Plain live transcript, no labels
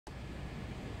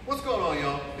What's going on,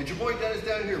 y'all? It's your boy Dennis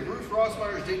down here, Bruce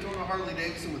Rossmeyer's Daytona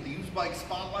Harley-Davidson with the used bike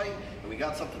spotlight, and we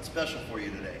got something special for you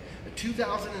today. A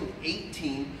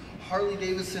 2018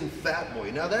 Harley-Davidson Fat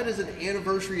Boy. Now that is an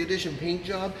anniversary edition paint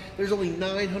job. There's only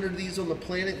 900 of these on the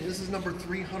planet, and this is number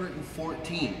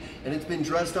 314. And it's been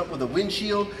dressed up with a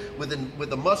windshield, with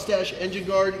a mustache engine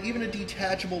guard, even a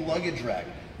detachable luggage rack.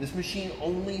 This machine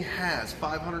only has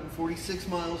 546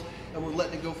 miles, and we're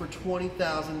letting it go for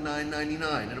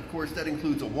 $20,999. And of course, that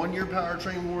includes a 1-year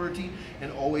powertrain warranty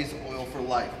and always oil for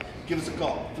life. Give us a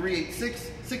call,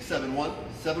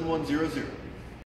 386-671-7100.